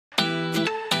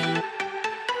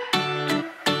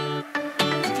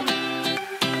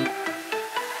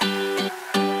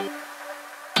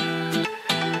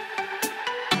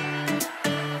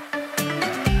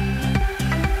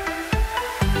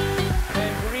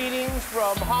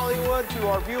from Hollywood to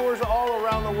our viewers all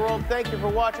around the world. Thank you for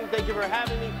watching. Thank you for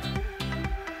having me.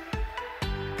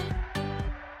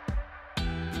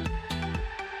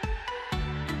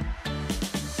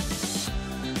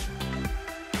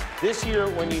 This year,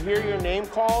 when you hear your name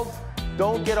called,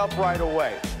 don't get up right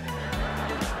away.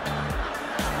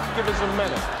 Give us a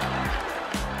minute.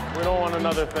 We don't want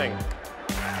another thing.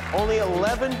 Only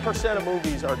 11% of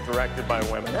movies are directed by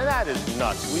women, and that is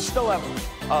nuts. We still have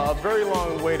a very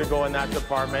long way to go in that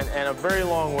department, and a very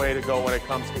long way to go when it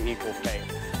comes to equal pay.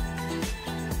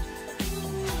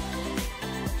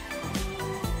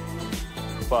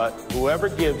 But whoever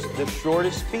gives the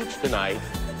shortest speech tonight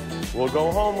will go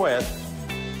home with,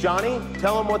 Johnny,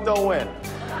 tell them what they'll win.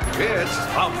 It's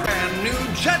a brand new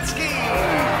jet ski!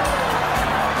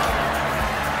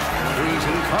 Cruise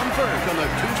in comfort on the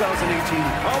 2018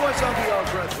 Powers of the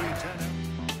Ultra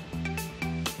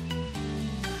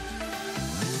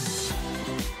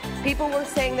 310. People were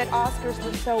saying that Oscars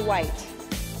were so white.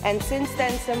 And since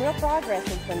then, some real progress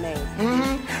has been made.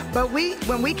 But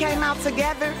when we came out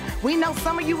together, we know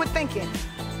some of you were thinking,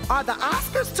 are the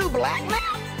Oscars too black now?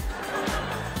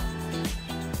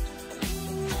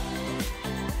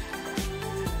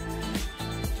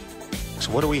 So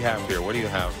what do we have here? What do you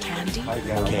have? Candy.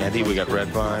 Candy. We got red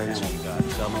vines. We got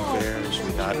gummy bears.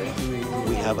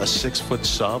 We have a 6-foot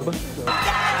sub. I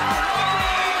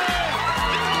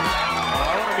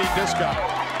want to meet this guy.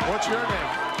 What's your name?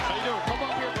 How you doing? Come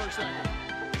up here for a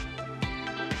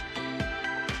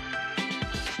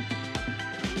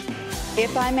second.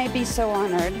 If I may be so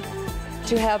honored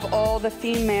to have all the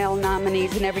female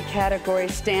nominees in every category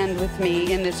stand with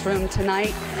me in this room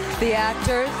tonight. The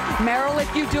actors, Meryl,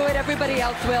 if you do it, everybody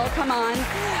else will, come on.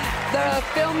 The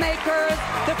filmmakers,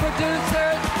 the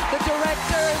producers, the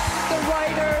directors,